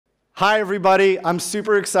Hi, everybody. I'm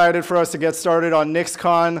super excited for us to get started on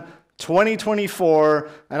NixCon2024,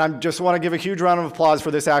 and I just want to give a huge round of applause for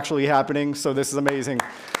this actually happening, so this is amazing.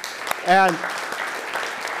 And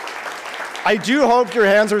I do hope your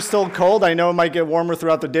hands are still cold. I know it might get warmer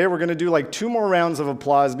throughout the day. We're going to do like 2 more rounds of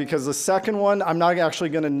applause because the second one, I'm not actually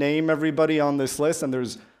going to name everybody on this list, and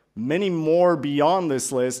there's many more beyond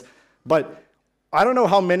this list, but I don't know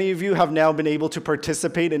how many of you have now been able to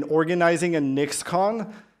participate in organizing a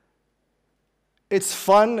NixCon. It's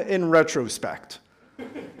fun in retrospect.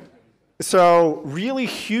 So really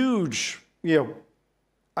huge,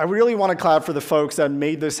 I really want to clap for the folks that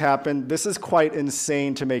made this happen. This is quite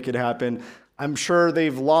insane to make it happen. I'm sure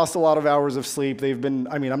they've lost a lot of hours of sleep.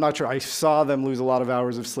 I'm not sure, I saw them lose a lot of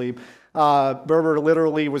hours of sleep. Berber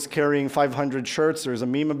literally was carrying 500 shirts. There's a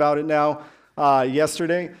meme about it now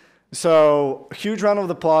yesterday. So huge round of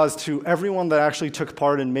applause to everyone that actually took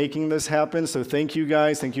part in making this happen. So thank you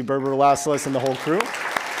guys. Thank you, Berber, Lasselas, and the whole crew.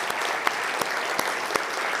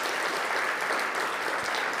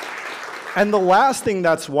 And the last thing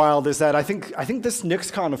that's wild is that I think this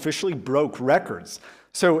NixCon officially broke records.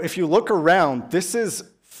 So if you look around, this is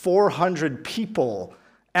 400 people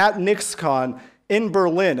at NixCon in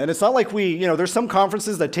Berlin. And it's not like there's some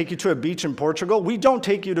conferences that take you to a beach in Portugal. We don't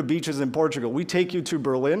take you to beaches in Portugal. We take you to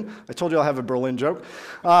Berlin. I told you I'll have a Berlin joke.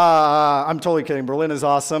 I'm totally kidding. Berlin is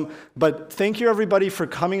awesome. But thank you, everybody, for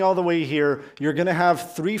coming all the way here. You're going to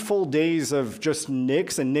have 3 full days of just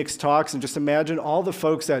Nix and Nix talks. And just imagine all the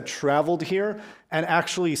folks that traveled here and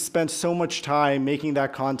actually spent so much time making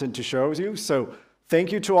that content to show you. So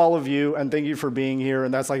thank you to all of you, and thank you for being here.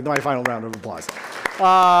 And that's like my final round of applause.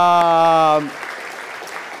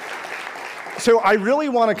 So I really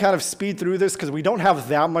want to kind of speed through this because we don't have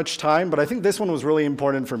that much time, but I think this one was really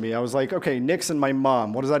important for me. I was like, okay, Nix and my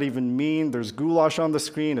mom, what does that even mean? There's goulash on the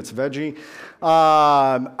screen, it's veggie.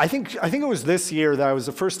 I think it was this year that was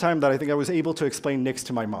the first time that I think I was able to explain Nix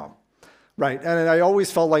to my mom, right? And I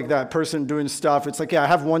always felt like that person doing stuff. It's like, yeah, I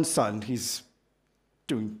have one son, he's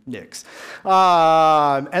doing Nix.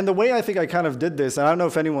 And the way I think I kind of did this, and I don't know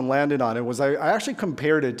if anyone landed on it, was I actually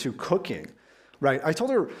compared it to cooking, right? I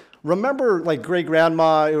told her, remember like great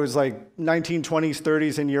grandma, it was like 1920s,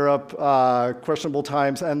 30s in Europe, questionable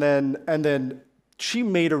times. And then she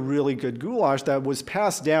made a really good goulash that was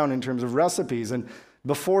passed down in terms of recipes. And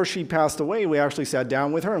before she passed away, we actually sat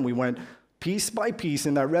down with her and we went piece by piece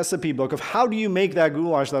in that recipe book of how do you make that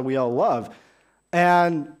goulash that we all love?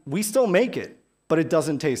 And we still make it, but it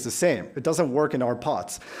doesn't taste the same. It doesn't work in our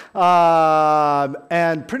pots.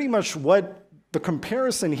 And pretty much what the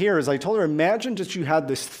comparison here is I told her, imagine that you had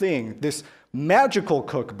this thing, this magical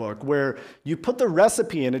cookbook where you put the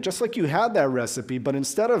recipe in it just like you had that recipe, but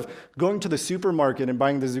instead of going to the supermarket and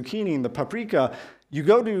buying the zucchini and the paprika, you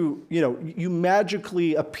go to, you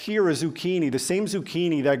magically appear a zucchini, the same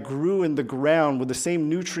zucchini that grew in the ground with the same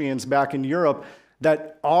nutrients back in Europe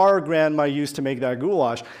that our grandma used to make that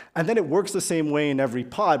goulash. And then it works the same way in every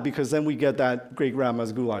pot because then we get that great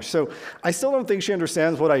grandma's goulash. So I still don't think she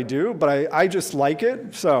understands what I do, but I just like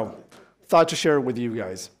it. So thought to share it with you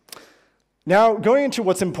guys. Now, going into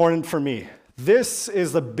what's important for me. This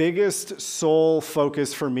is the biggest sole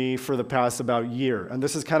focus for me for the past about year. And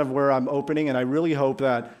this is kind of where I'm opening, and I really hope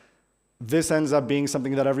that this ends up being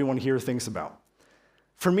something that everyone here thinks about.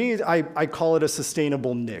 For me, I call it a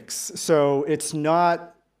sustainable Nix. So it's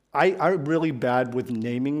not, I'm really bad with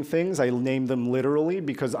naming things. I name them literally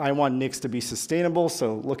because I want Nix to be sustainable.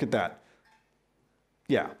 So look at that.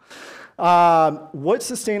 Yeah. What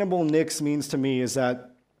sustainable Nix means to me is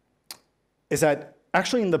that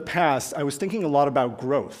actually in the past, I was thinking a lot about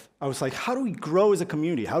growth. I was like, how do we grow as a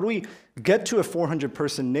community? How do we get to a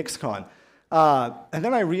 400-person NixCon? And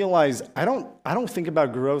then I realized I don't think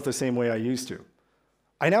about growth the same way I used to.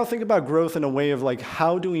 I now think about growth in a way of like,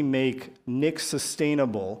 how do we make Nix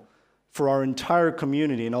sustainable for our entire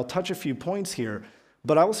community? And I'll touch a few points here,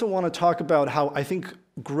 but I also want to talk about how I think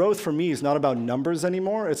growth for me is not about numbers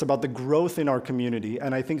anymore. It's about the growth in our community.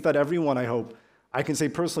 And I think that everyone, I hope, I can say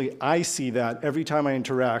personally, I see that every time I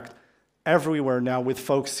interact everywhere now with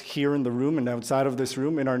folks here in the room and outside of this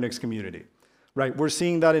room in our Nix community, right? We're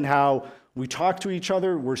seeing that in how we talk to each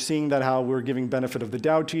other, we're seeing that how we're giving benefit of the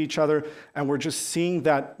doubt to each other, and we're just seeing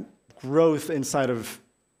that growth inside of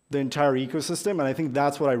the entire ecosystem, and I think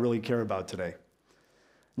that's what I really care about today.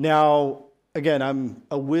 Now, again, I'm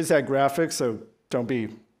a whiz at graphics, so don't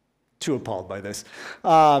be too appalled by this.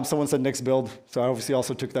 Someone said Nix build, so I obviously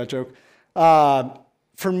also took that joke.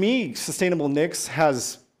 For me, sustainable Nix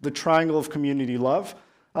has the triangle of community love.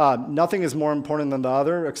 Nothing is more important than the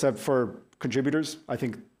other except for contributors. I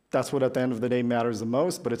think that's what at the end of the day matters the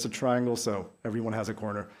most, but it's a triangle, so everyone has a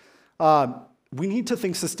corner. We need to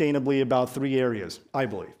think sustainably about 3 areas, I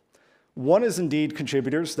believe. One is indeed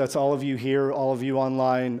contributors. That's all of you here, all of you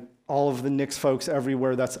online, all of the Nix folks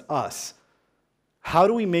everywhere. That's us. How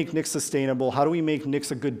do we make Nix sustainable? How do we make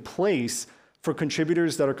Nix a good place for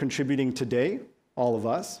contributors that are contributing today, all of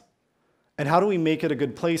us? And how do we make it a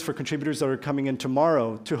good place for contributors that are coming in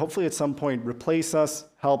tomorrow to hopefully at some point replace us,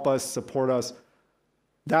 help us, support us?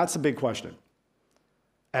 That's a big question.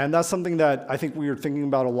 And that's something that I think we are thinking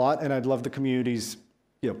about a lot, and I'd love the community's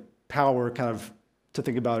power kind of to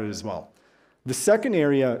think about it as well. The second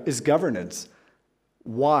area is governance.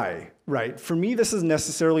 Why? Right? For me, this is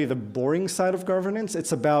necessarily the boring side of governance.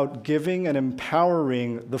 It's about giving and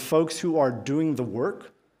empowering the folks who are doing the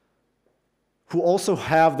work, who also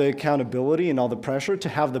have the accountability and all the pressure to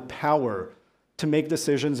have the power to make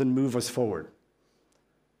decisions and move us forward.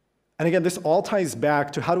 And again, this all ties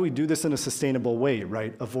back to how do we do this in a sustainable way,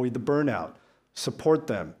 right? Avoid the burnout, support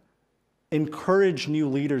them, encourage new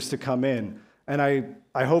leaders to come in. And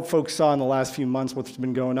I hope folks saw in the last few months what's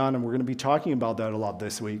been going on, and we're going to be talking about that a lot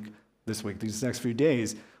this week, these next few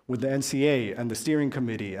days, with the NCA and the steering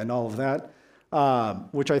committee and all of that,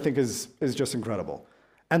 which I think is just incredible.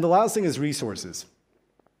 And the last thing is resources.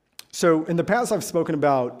 So in the past, I've spoken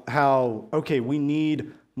about how, okay, we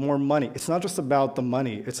need more money. It's not just about the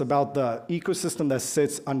money. It's about the ecosystem that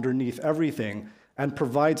sits underneath everything and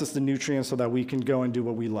provides us the nutrients so that we can go and do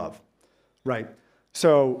what we love, right?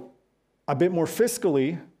 So a bit more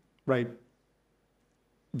fiscally, right?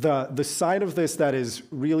 The side of this that is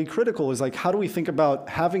really critical is like, how do we think about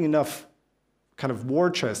having enough kind of war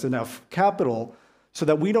chest, enough capital so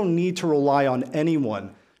that we don't need to rely on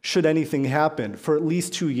anyone should anything happen for at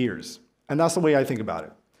least 2 years? And that's the way I think about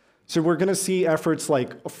it. So we're going to see efforts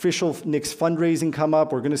like official Nix fundraising come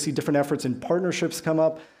up. We're going to see different efforts in partnerships come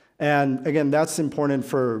up. And again, that's important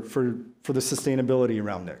for the sustainability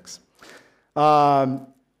around Nix.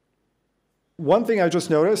 One thing I just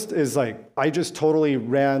noticed is like, I just totally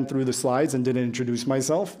ran through the slides and didn't introduce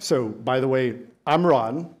myself. So by the way, I'm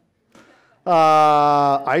Ron.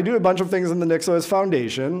 I do a bunch of things in the NixOS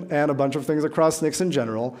Foundation and a bunch of things across Nix in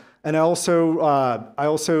general. And I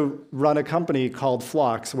also run a company called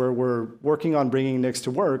Phlox, where we're working on bringing Nix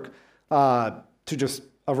to work to just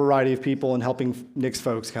a variety of people and helping Nix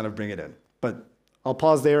folks kind of bring it in. But I'll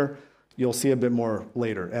pause there. You'll see a bit more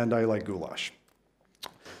later. And I like goulash.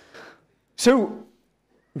 So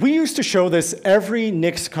we used to show this every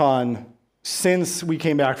NixCon since we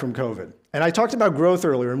came back from COVID. And I talked about growth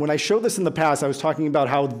earlier, and when I showed this in the past, I was talking about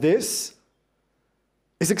how this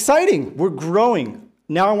is exciting. We're growing.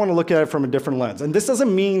 Now I want to look at it from a different lens. And this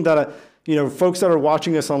doesn't mean that, folks that are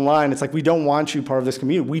watching us online, it's like we don't want you part of this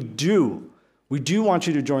community. We do. We do want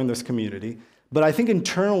you to join this community. But I think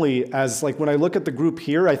internally, as like when I look at the group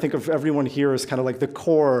here, I think of everyone here as kind of like the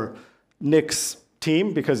core Nix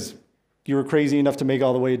team, because you were crazy enough to make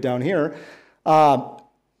all the way down here.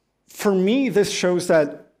 For me, this shows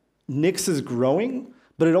that Nix is growing,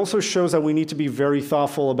 but it also shows that we need to be very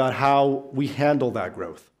thoughtful about how we handle that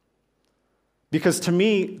growth. Because to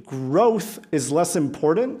me, growth is less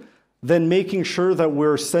important than making sure that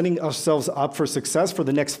we're setting ourselves up for success for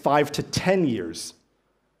the next 5 to 10 years.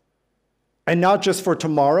 And not just for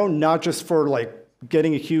tomorrow, not just for like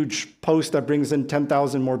getting a huge post that brings in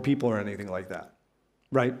 10,000 more people or anything like that,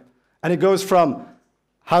 right? And it goes from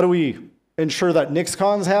how do we ensure that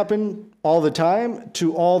NixCons happen all the time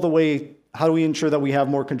to all the way, how do we ensure that we have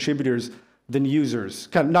more contributors than users?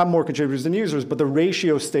 Kind of not more contributors than users, but the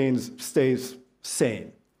ratio stays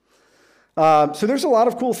same. So there's a lot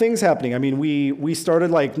of cool things happening. I mean, we started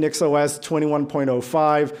like NixOS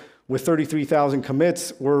 21.05 with 33,000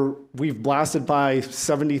 commits. We've blasted by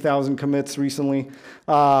 70,000 commits recently.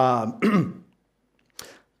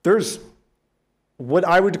 There's what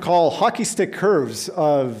I would call hockey stick curves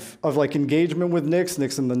of like engagement with Nix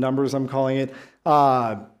and the numbers I'm calling it,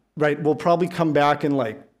 right? We'll probably come back in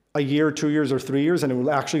like a year, 2 years, or 3 years, and it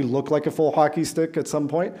will actually look like a full hockey stick at some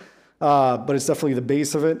point. But it's definitely the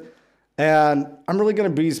base of it. And I'm really going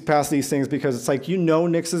to breeze past these things because it's like,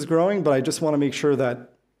 Nix is growing, but I just want to make sure that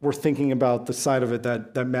we're thinking about the side of it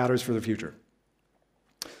that matters for the future.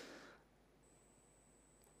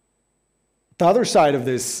 The other side of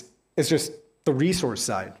this is just the resource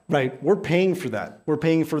side, right? We're paying for that. We're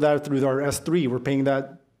paying for that through our S3. We're paying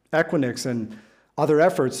that Equinix and other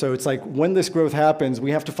efforts. So it's like when this growth happens,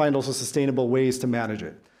 we have to find also sustainable ways to manage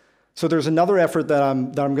it. So there's another effort that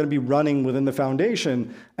I'm going to be running within the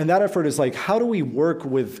foundation, and that effort is like, how do we work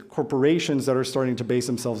with corporations that are starting to base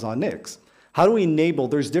themselves on Nix? How do we enable,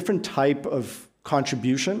 there's different type of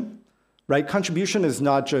contribution, right? Contribution is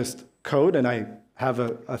not just code, and I have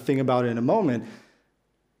a thing about it in a moment.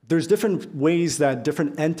 there's different ways that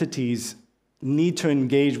different entities need to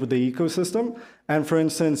engage with the ecosystem. And for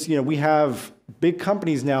instance, we have big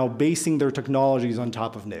companies now basing their technologies on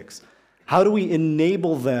top of Nix. How do we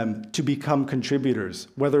enable them to become contributors,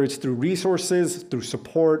 whether it's through resources, through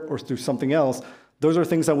support, or through something else? Those are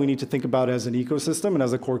things that we need to think about as an ecosystem and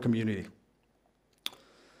as a core community.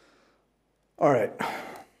 All right,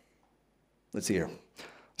 let's see here.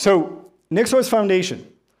 So NixOS Foundation,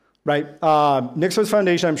 right? NixOS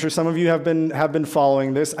Foundation, I'm sure some of you have been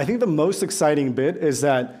following this. I think the most exciting bit is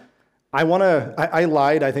that I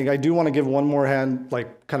lied. I think I do want to give one more hand,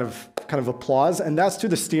 like kind of applause, and that's to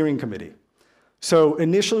the steering committee. So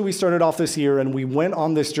initially we started off this year and we went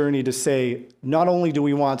on this journey to say, not only do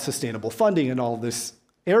we want sustainable funding in all of these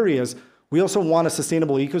areas, we also want a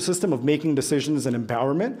sustainable ecosystem of making decisions and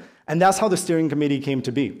empowerment. And that's how the steering committee came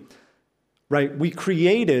to be, right? We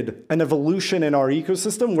created an evolution in our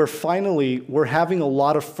ecosystem where finally we're having a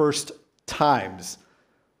lot of first times.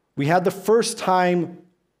 We had the first time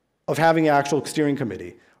of having an actual steering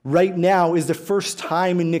committee. Right now is the first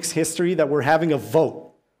time in Nix history that we're having a vote.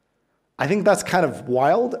 I think that's kind of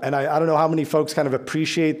wild, and I don't know how many folks kind of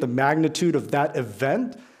appreciate the magnitude of that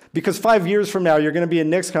event, because 5 years from now, you're going to be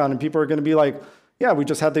in NixCon, and people are going to be like, yeah, we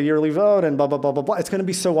just had the yearly vote, and blah, blah, blah, blah, blah. It's going to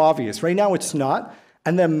be so obvious. Right now, it's not,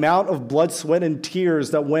 and the amount of blood, sweat, and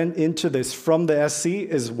tears that went into this from the SC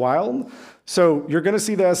is wild. So you're going to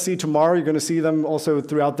see the SC tomorrow. You're going to see them also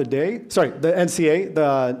throughout the day. Sorry, the NCA,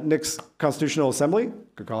 the Nix Constitutional Assembly,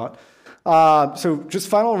 could call it. So just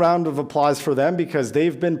final round of applause for them because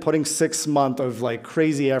they've been putting 6 months of like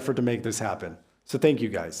crazy effort to make this happen. So thank you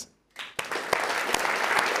guys.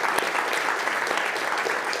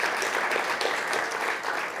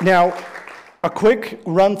 Now, a quick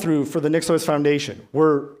run through for the NixOS Foundation.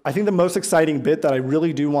 I think the most exciting bit that I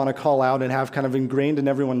really do want to call out and have kind of ingrained in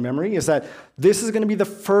everyone's memory is that this is going to be the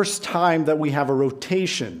first time that we have a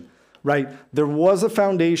rotation, right? There was a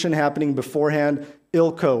foundation happening beforehand.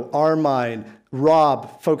 Ilko, Armine,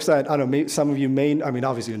 Rob, folks that, I don't know, some of you may, I mean,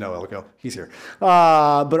 obviously you know Ilko, he's here.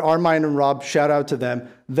 But Armine and Rob, shout out to them.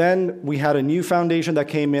 Then we had a new foundation that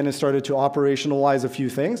came in and started to operationalize a few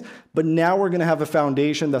things. But now we're going to have a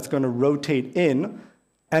foundation that's going to rotate in,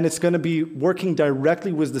 and it's going to be working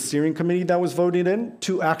directly with the steering committee that was voted in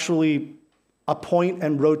to actually appoint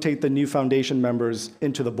and rotate the new foundation members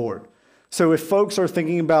into the board. So if folks are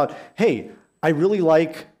thinking about, hey, I really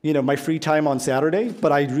like, my free time on Saturday,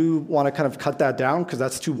 but I do want to kind of cut that down because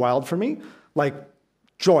that's too wild for me, like,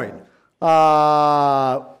 join.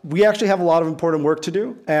 We actually have a lot of important work to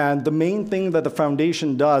do, and the main thing that the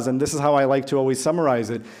foundation does, and this is how I like to always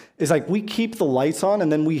summarize it, is like we keep the lights on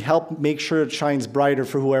and then we help make sure it shines brighter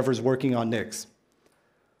for whoever's working on Nix.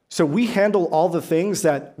 So we handle all the things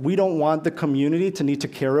that we don't want the community to need to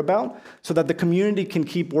care about so that the community can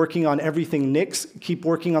keep working on everything Nix, keep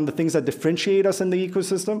working on the things that differentiate us in the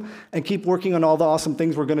ecosystem, and keep working on all the awesome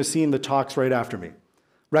things we're going to see in the talks right after me.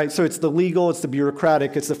 Right? So it's the legal, it's the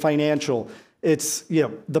bureaucratic, it's the financial, it's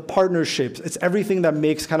the partnerships, it's everything that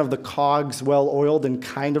makes kind of the cogs well-oiled and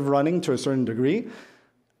kind of running to a certain degree.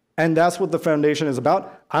 And that's what the foundation is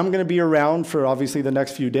about. I'm going to be around for obviously the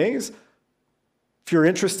next few days. If you're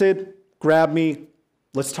interested, grab me,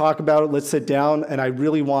 let's talk about it, let's sit down, and I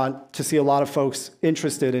really want to see a lot of folks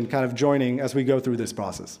interested in kind of joining as we go through this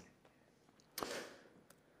process.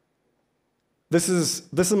 This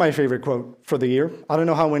is my favorite quote for the year. I don't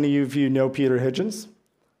know how many of you know Peter Hitchens,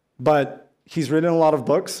 but he's written a lot of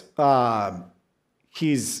books.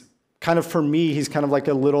 He's kind of, for me, he's kind of like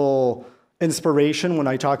a little inspiration when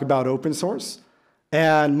I talk about open source.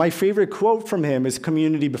 And my favorite quote from him is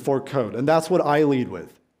community before code. And that's what I lead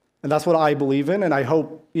with. And that's what I believe in. And I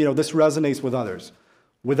hope this resonates with others.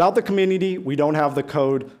 Without the community, we don't have the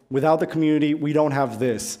code. Without the community, we don't have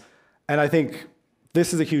this. And I think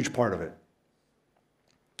this is a huge part of it.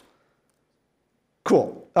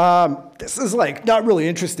 Cool. This is like not really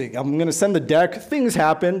interesting. I'm going to send the deck. Things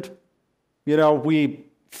happened.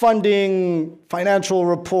 Funding, financial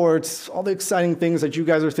reports, all the exciting things that you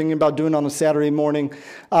guys are thinking about doing on a Saturday morning.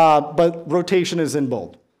 But rotation is in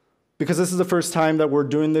bold because this is the first time that we're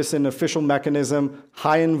doing this in an official mechanism,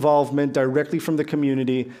 high involvement directly from the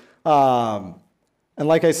community. And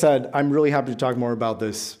like I said, I'm really happy to talk more about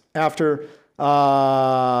this after.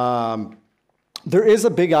 There is a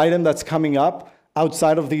big item that's coming up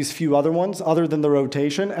outside of these few other ones, other than the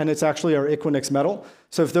rotation, and it's actually our Equinix medal.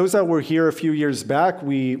 So if those that were here a few years back,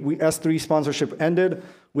 we S3 sponsorship ended.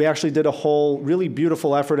 We actually did a whole really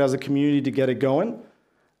beautiful effort as a community to get it going.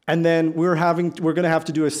 And then we're going to have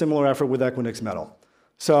to do a similar effort with Equinix medal.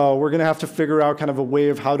 So we're going to have to figure out kind of a way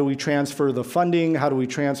of how do we transfer the funding, how do we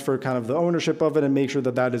transfer kind of the ownership of it, and make sure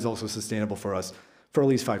that that is also sustainable for us for at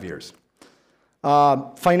least 5 years.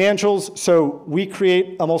 Financials, so we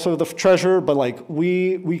create, I'm also the treasurer, but like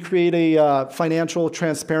we create a financial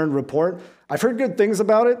transparent report. I've heard good things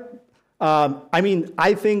about it. I mean,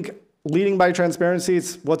 I think leading by transparency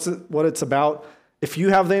is what it's about. If you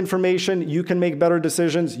have the information, you can make better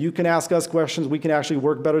decisions. You can ask us questions. We can actually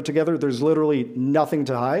work better together. There's literally nothing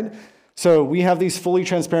to hide. So we have these fully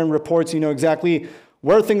transparent reports. You know exactly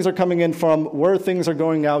where things are coming in from, where things are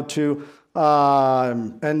going out to.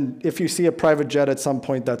 And if you see a private jet at some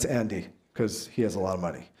point, that's Andy, because he has a lot of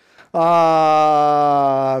money.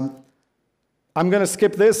 I'm going to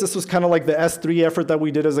skip this. This was kind of like the S3 effort that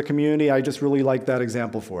we did as a community. I just really like that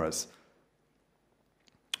example for us.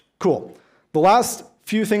 Cool. The last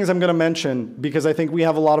few things I'm going to mention, because I think we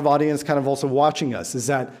have a lot of audience kind of also watching us, is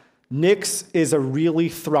that Nix is a really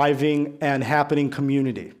thriving and happening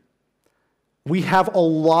community. We have a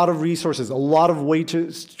lot of resources, a lot of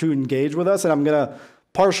ways to engage with us, and I'm going to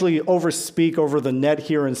partially overspeak over the net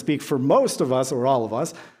here and speak for most of us, or all of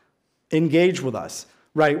us. Engage with us,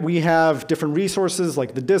 right? We have different resources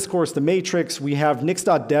like the Discourse, the Matrix. We have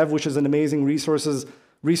Nix.dev, which is an amazing resource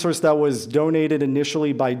that was donated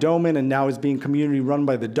initially by Doman and now is being community run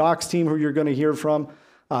by the Docs team, who you're going to hear from.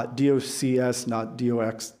 DOCS, not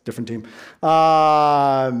DOX, different team.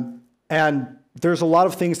 And there's a lot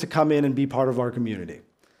of things to come in and be part of our community.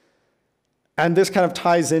 And this kind of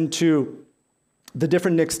ties into the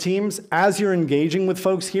different Nix teams. As you're engaging with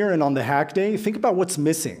folks here and on the hack day, think about what's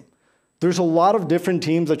missing. There's a lot of different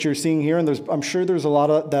teams that you're seeing here, and I'm sure there's a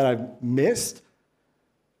lot that I've missed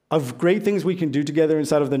of great things we can do together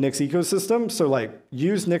inside of the Nix ecosystem. So like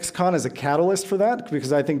use NixCon as a catalyst for that,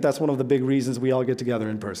 because I think that's one of the big reasons we all get together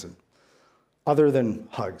in person, other than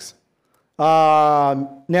hugs.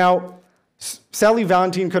 Now, sadly,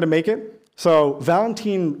 Valentine couldn't make it. So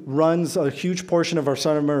Valentine runs a huge portion of our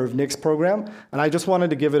Summer of Nix program, and I just wanted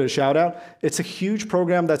to give it a shout out. It's a huge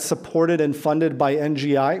program that's supported and funded by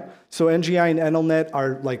NGI. So NGI and NLNet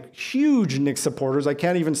are like huge Nix supporters. I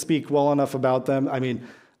can't even speak well enough about them. I mean,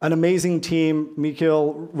 an amazing team,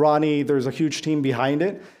 Mikhail, Ronnie, there's a huge team behind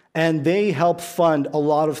it, and they help fund a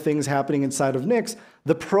lot of things happening inside of Nix.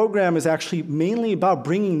 The program is actually mainly about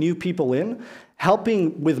bringing new people in,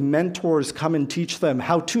 helping with mentors come and teach them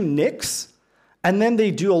how to Nix, and then they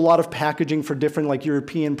do a lot of packaging for different like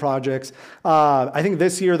European projects. I think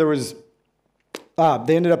this year there was,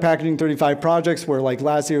 they ended up packaging 35 projects, where like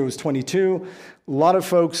last year it was 22. A lot of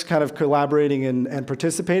folks kind of collaborating and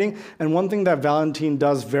participating. And one thing that Valentine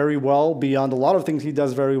does very well, beyond a lot of things he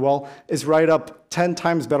does very well, is write up 10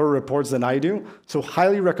 times better reports than I do. So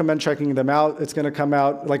highly recommend checking them out. It's going to come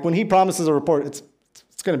out, like when he promises a report, it's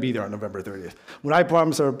going to be there on November 30th. When I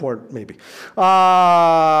promise a report, maybe.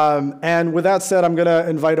 And with that said, I'm going to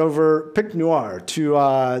invite over Pic Noir to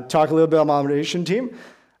talk a little bit about the moderation team.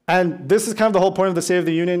 And this is kind of the whole point of the State of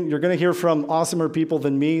the Union. You're going to hear from awesomer people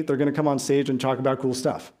than me. They're going to come on stage and talk about cool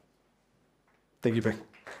stuff. Thank you, Pic.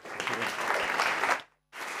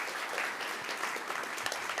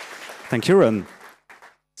 Thank you, Ron.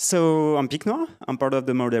 So I'm Pic Noir. I'm part of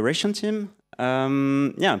the moderation team.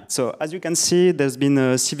 So as you can see, there's been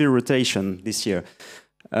a severe rotation this year.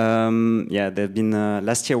 There've been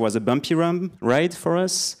last year was a bumpy ride for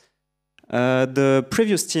us. The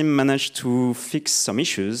previous team managed to fix some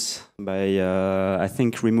issues by, I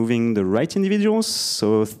think, removing the right individuals,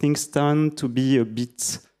 so things tend to be a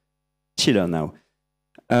bit chiller now.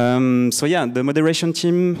 The moderation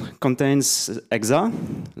team contains Exa,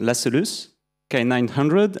 Lascellus,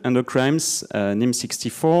 K900, Endocrimes,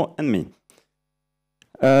 NIM64, and me.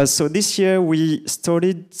 So this year we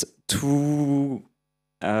started to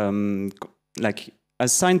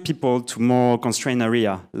assign people to more constrained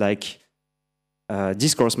area, like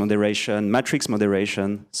discourse moderation, matrix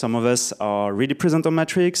moderation. Some of us are really present on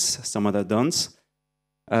matrix, some others don't.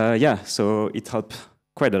 So it helped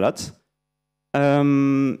quite a lot.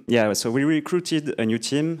 So we recruited a new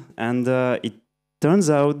team, and it turns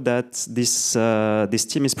out that this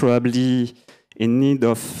team is probably in need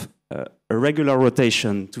of a regular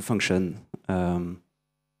rotation to function. And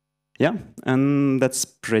that's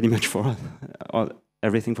pretty much for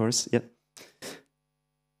everything for us. Yeah.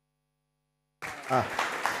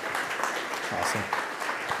 Awesome.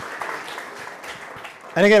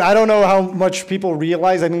 And again, I don't know how much people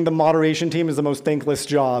realize, I think the moderation team is the most thankless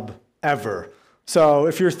job ever. So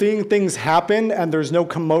if you're seeing things happen and there's no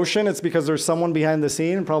commotion, it's because there's someone behind the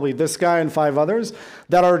scene, probably this guy and 5 others,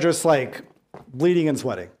 that are just like bleeding and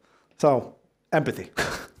sweating. So empathy.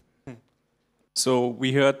 So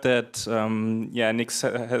we heard that yeah, Nix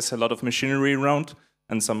has a lot of machinery around,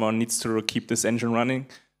 and someone needs to keep this engine running.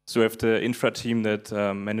 So we have the infra team that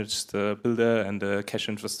manages the builder and the cache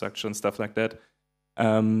infrastructure and stuff like that.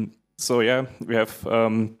 So yeah, we have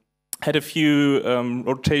had a few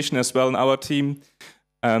rotation as well in our team.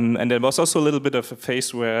 And there was also a little bit of a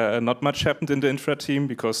phase where not much happened in the infra team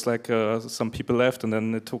because like some people left, and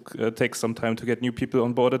then it takes some time to get new people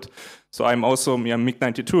onboarded. So I'm also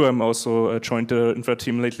Mic92. I'm also joined the infra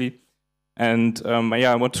team lately, and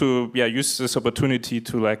yeah, I want to use this opportunity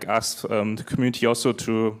to like ask the community also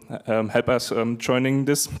to help us joining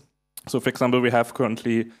this. So for example, we have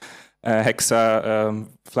currently Hexa,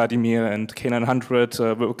 Vladimir, and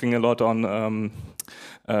K900 working a lot on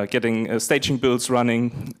getting staging builds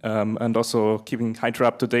running and also keeping Hydra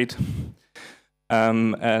up to date.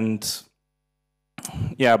 And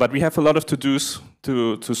yeah, but we have a lot of to-dos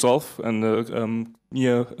to solve in the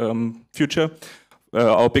near future.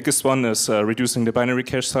 Our biggest one is reducing the binary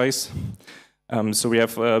cache size. So we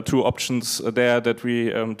have two options there that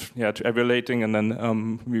we evaluating, and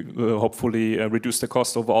then we will hopefully reduce the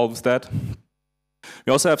cost overall with that.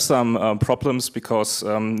 We also have some problems because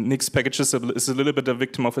Nix packages is a little bit a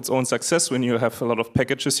victim of its own success. When you have a lot of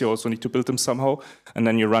packages, you also need to build them somehow, and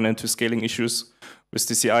then you run into scaling issues with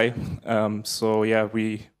DCI. So yeah,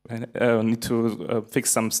 we need to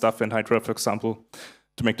fix some stuff in Hydra, for example,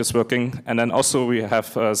 to make this working. And then also we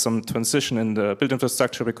have some transition in the build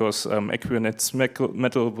infrastructure because Equinix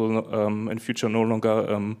Metal will in future no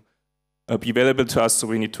longer be available to us, so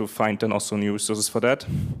we need to find then also new resources for that.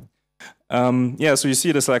 Yeah, so you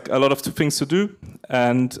see there's like a lot of things to do,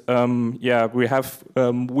 and yeah, we have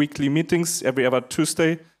weekly meetings every other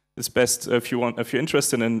Tuesday. It's best if you're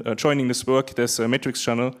interested in joining this work. There's a Matrix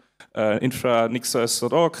channel,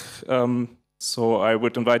 infra.nixus.org. So I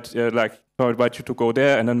would invite you to go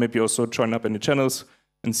there, and then maybe also join up in the channels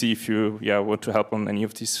and see if you want to help on any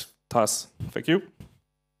of these tasks. Thank you.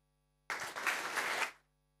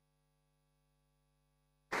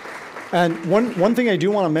 And one thing I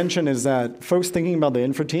do want to mention is that folks thinking about the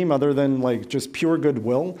infra team, other than like just pure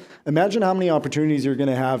goodwill, imagine how many opportunities you're going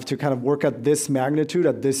to have to kind of work at this magnitude,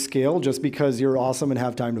 at this scale, just because you're awesome and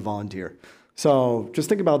have time to volunteer. So just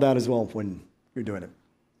think about that as well when you're doing it.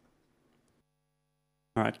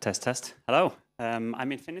 All right, test. Hello, I'm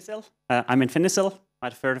Infinisil.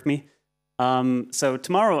 Might have heard of me. So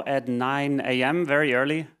tomorrow at 9 a.m., very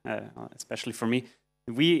early, especially for me,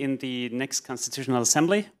 we in the Nix Constitutional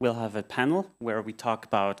Assembly will have a panel where we talk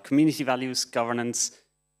about community values, governance,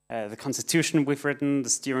 the constitution we've written, the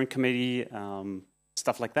steering committee,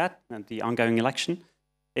 stuff like that, and the ongoing election.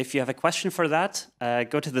 If you have a question for that,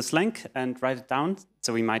 go to this link and write it down,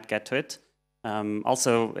 so we might get to it.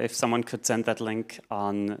 Also, if someone could send that link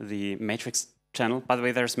on the Matrix channel. By the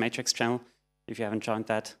way, there's Matrix channel. If you haven't joined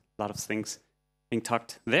that, a lot of things being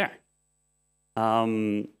talked there.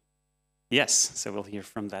 Yes, so we'll hear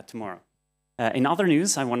from that tomorrow. In other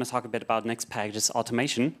news, I want to talk a bit about Nix Packages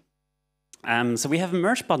automation. So we have a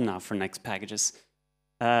merge button now for Nix Packages.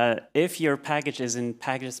 If your package is in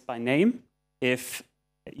packages by name, if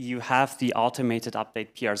you have the automated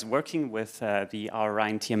update PRs working with the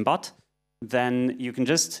Ryan TM bot, then you can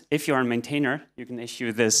just, if you're a maintainer, you can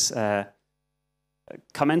issue this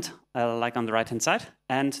comment like on the right-hand side,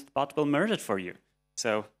 and the bot will merge it for you.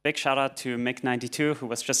 So big shout out to Mic92, who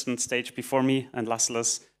was just on stage before me, and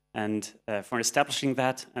Lassless, and for establishing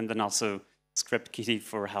that, and then also Script Kitty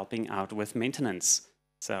for helping out with maintenance.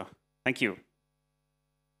 So thank you.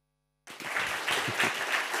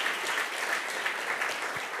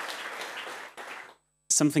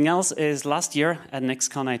 Something else is last year at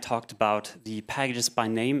NixCon I talked about the packages by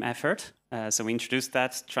name effort. So we introduced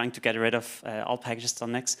that, trying to get rid of all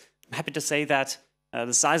packages.nix. I'm happy to say that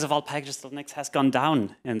the size of all packages.nix has gone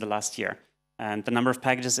down in the last year. And the number of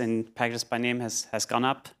packages in packages by name has gone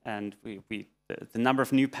up, and the number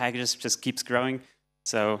of new packages just keeps growing.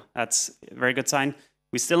 So that's a very good sign.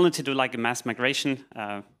 We still need to do like a mass migration.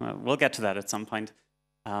 We'll get to that at some point.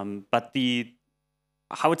 But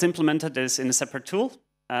how it's implemented is in a separate tool.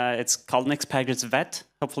 It's called Nix Packages Vet.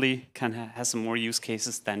 Hopefully has some more use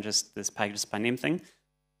cases than just this packages by name thing.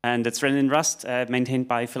 And it's written in Rust, maintained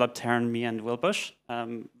by Philip Tarrant, me, and Will Bush.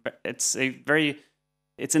 It's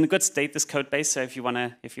in a good state, this code base. So if you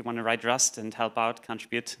wanna write Rust and help out,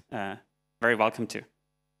 contribute, very welcome to.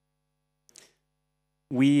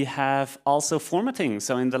 We have also formatting.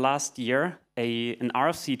 So in the last year, an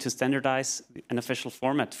RFC to standardize an official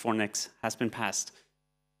format for Nix has been passed.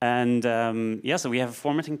 And yeah, so we have a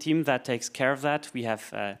formatting team that takes care of that. We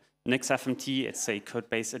have Nix FMT. It's a code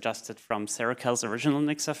base adjusted from Seracal's original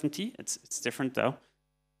Nix FMT. It's different though.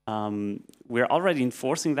 We're already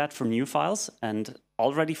enforcing that for new files and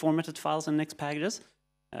already formatted files in Nix packages.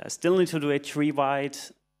 Still need to do a tree-wide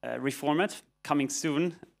reformat, coming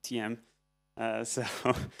soon, TM.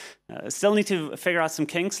 Still need to figure out some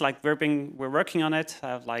kinks, like we're working on it,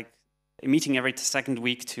 have like a meeting every second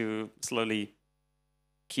week to slowly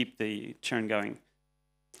keep the churn going.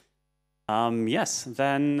 Yes,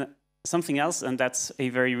 then something else, and that's a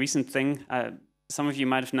very recent thing. Some of you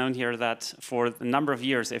might have known here that for a number of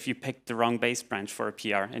years, if you picked the wrong base branch for a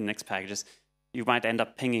PR in Nix packages, you might end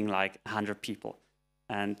up pinging like 100 people.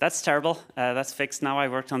 And that's terrible. That's fixed now. I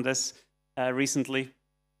worked on this recently.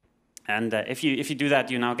 And if you do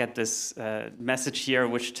that, you now get this message here,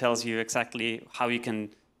 which tells you exactly how you can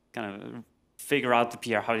kind of figure out the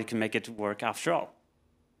PR, how you can make it work after all.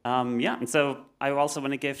 Yeah, and so I also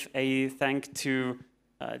want to give a thank to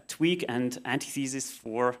Tweak and Antithesis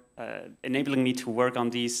for enabling me to work on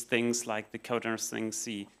these things like the coders things,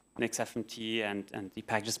 the Nix FMT and the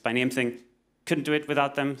packages by name thing. Couldn't do it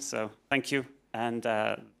without them, so thank you. And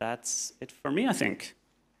that's it for me, I think.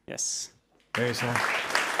 Yes. Very nice.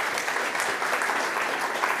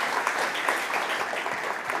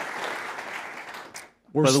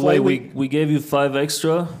 By the way, we gave you 5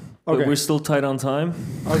 extra, but we're still tight on time.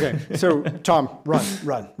 Okay, so Tom, run.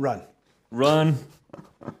 Run.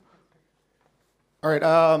 All right,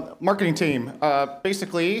 marketing team.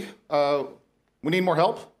 Basically, we need more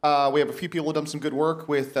help. We have a few people who have done some good work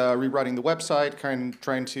with rewriting the website,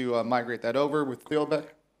 trying to migrate that over with Fieldback.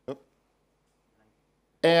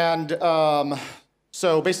 And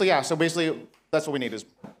so basically, that's what we need is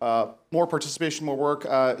more participation, more work.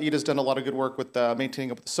 Ida's done a lot of good work with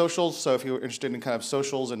maintaining up the socials. So if you're interested in kind of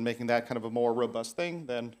socials and making that kind of a more robust thing,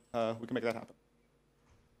 then we can make that happen.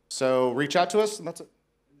 So reach out to us, and that's it.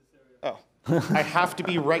 Oh, I have to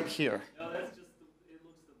be right here. No, that's just, it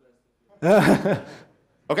looks the best.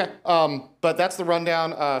 Okay, but that's the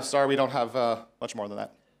rundown. Sorry, we don't have much more than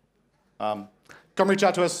that. Come reach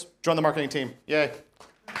out to us, join the marketing team. Yay.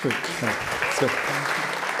 Sweet. Let's go.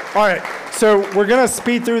 All right, so we're gonna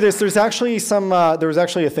speed through this. There's actually there was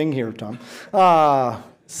actually a thing here, Tom.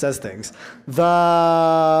 Says things. There's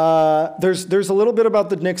a little bit about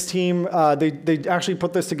the Nix team. They actually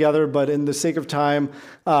put this together, but in the sake of time,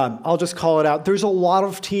 I'll just call it out. There's a lot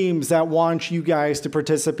of teams that want you guys to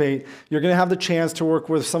participate. You're gonna have the chance to work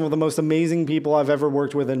with some of the most amazing people I've ever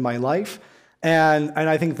worked with in my life, and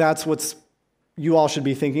I think that's what's you all should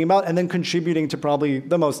be thinking about, and then contributing to probably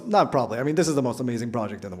the most, not probably, I mean, this is the most amazing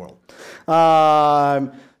project in the world.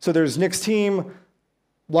 So there's Nix team,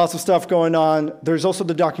 lots of stuff going on. There's also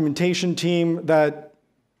the documentation team that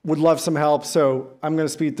would love some help. So I'm going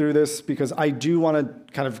to speed through this because I do want to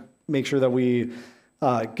kind of make sure that we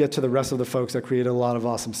get to the rest of the folks that created a lot of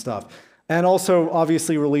awesome stuff. And also,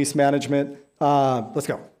 obviously, release management. Let's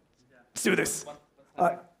go. Let's do this.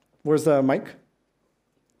 Where's the mic?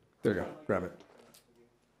 There you go. Grab it.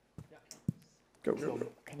 Go.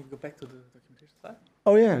 Can you go back to the documentation slide?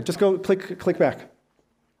 Oh, yeah. Just go click back.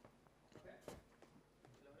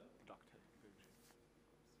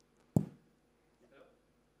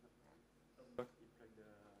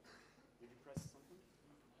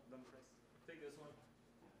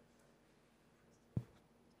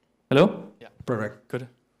 Hello? Yeah. Perfect. Good.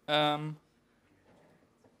 Yeah,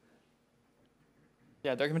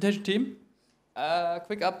 documentation team.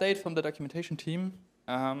 Quick update from the documentation team.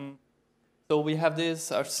 So we have this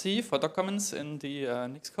RC for documents in the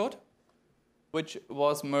Nix code, which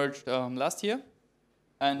was merged last year.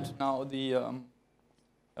 And now the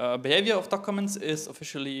behavior of documents is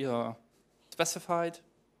officially specified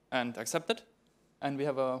and accepted. And we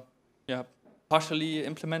have a partially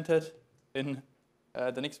implemented in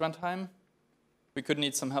the Nix runtime. We could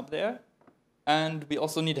need some help there. And we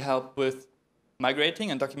also need help with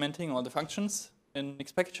migrating and documenting all the functions in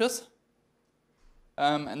Nix packages.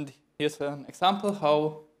 And here's an example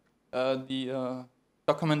how the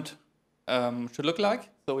document should look like.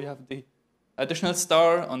 So we have the additional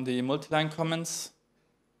star on the multi-line comments.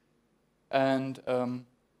 And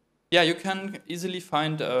you can easily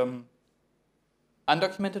find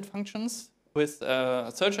undocumented functions with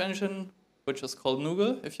a search engine, which is called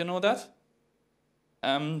Noogle, if you know that.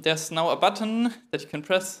 There's now a button that you can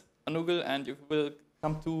press on Noogle, and you will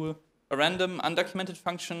come to a random undocumented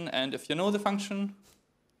function. And if you know the function,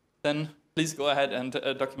 then please go ahead and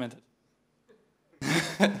document it.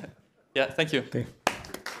 Yeah, thank you. Okay.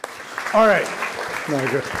 All right. No,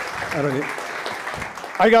 good.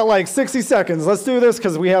 I got like 60 seconds. Let's do this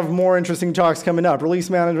because we have more interesting talks coming up.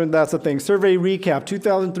 Release management, that's the thing. Survey recap,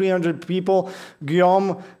 2,300 people.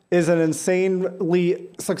 Guillaume is an insanely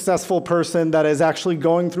successful person that is actually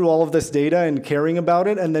going through all of this data and caring about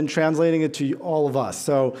it and then translating it to all of us.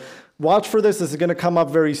 So watch for this. This is going to come up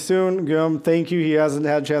very soon. Guillaume, thank you. He hasn't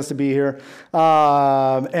had a chance to be here.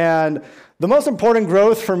 And the most important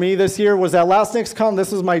growth for me this year was at last NixCon.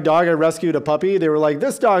 This was my dog. I rescued a puppy. They were like,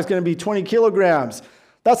 this dog's going to be 20 kilograms.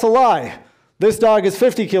 That's a lie. This dog is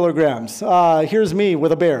 50 kilograms. Here's me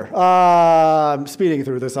with a bear. I'm speeding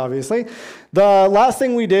through this, obviously. The last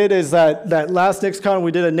thing we did is that last NixCon,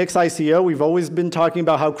 we did a Nix ICO. We've always been talking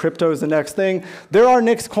about how crypto is the next thing. There are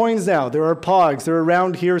Nix coins now. There are pogs. They're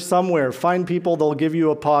around here somewhere. Find people. They'll give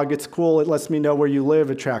you a pog. It's cool. It lets me know where you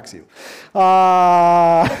live. It tracks you.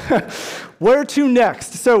 Where to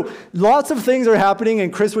next? So lots of things are happening,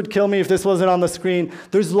 and Chris would kill me if this wasn't on the screen.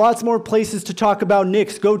 There's lots more places to talk about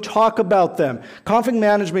Nix. Go talk about them. Config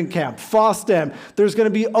Management Camp, FOSDEM. There's going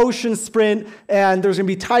to be Ocean Sprint, and there's going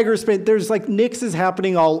to be Tiger Sprint. There's like Nix is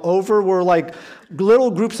happening all over. We're like little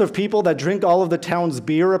groups of people that drink all of the town's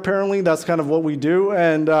beer, apparently. That's kind of what we do,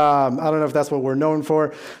 and I don't know if that's what we're known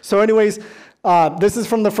for. So anyways, this is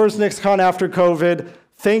from the first NixCon after COVID.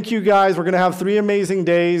 Thank you, guys. We're going to have 3 amazing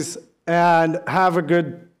days. And have a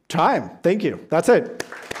good time. Thank you. That's it.